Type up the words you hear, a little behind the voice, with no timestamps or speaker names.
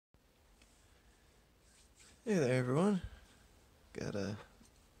Hey there, everyone. Got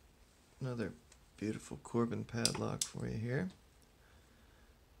another beautiful Corbin padlock for you here.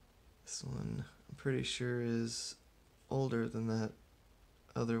 This one I'm pretty sure is older than that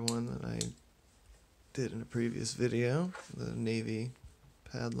other one that I did in a previous video, the navy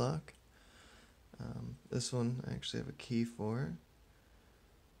padlock. This one I actually have a key for.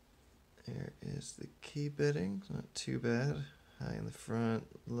 There is the key bitting, not too bad. High in the front,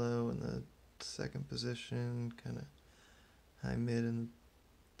 low in the second position, kind of high mid in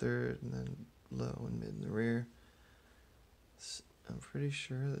the third, and then low and mid in the rear. I'm pretty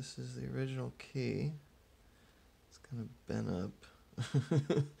sure this is the original key. It's kind of bent up,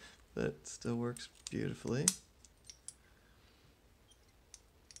 but still works beautifully.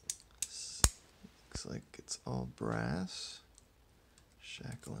 Looks like it's all brass,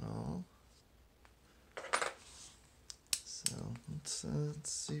 shackle and all. So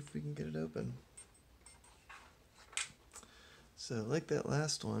let's see if we can get it open. So like that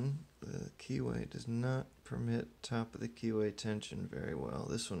last one, the keyway does not permit top of the keyway tension very well.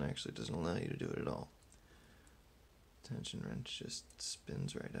 This one actually doesn't allow you to do it at all. Tension wrench just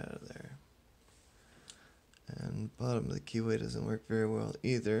spins right out of there. And bottom of the keyway doesn't work very well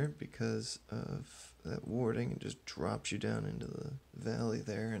either because of that warding. It just drops you down into the valley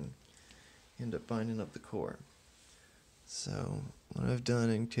there and you end up binding up the core. So what I've done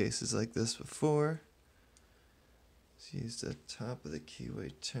in cases like this before is use the top of the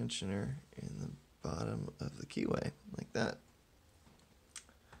keyway tensioner in the bottom of the keyway, like that.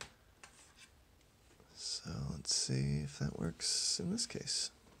 So let's see if that works in this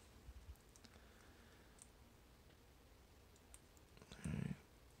case. Alright,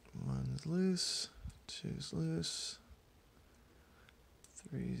 one's loose, two's loose,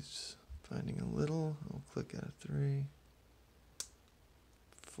 three's binding a little, I'll click out of 3,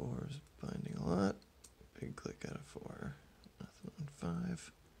 4's binding a lot, big click out of 4, nothing on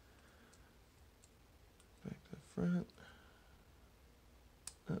 5, back to the front,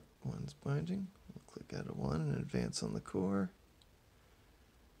 oh, 1's binding, we'll click out of 1 and advance on the core.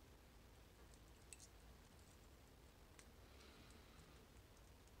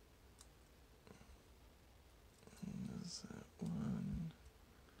 There's that 1.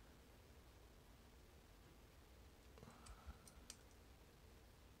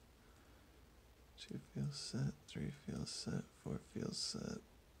 2 feels set, 3 feels set, 4 feels set.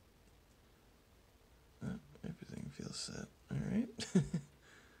 Oh, everything feels set. Alright.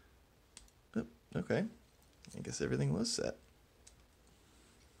 Oh, okay. I guess everything was set.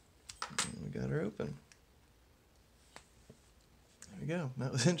 And we got her open. There we go.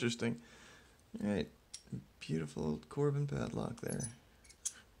 That was interesting. Alright. Beautiful old Corbin padlock there.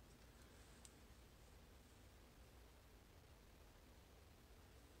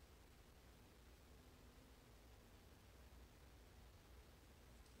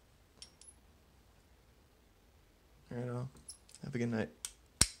 Alright, all. Have a good night.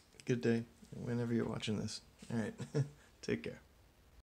 Good day, whenever you're watching this. Alright. Take care.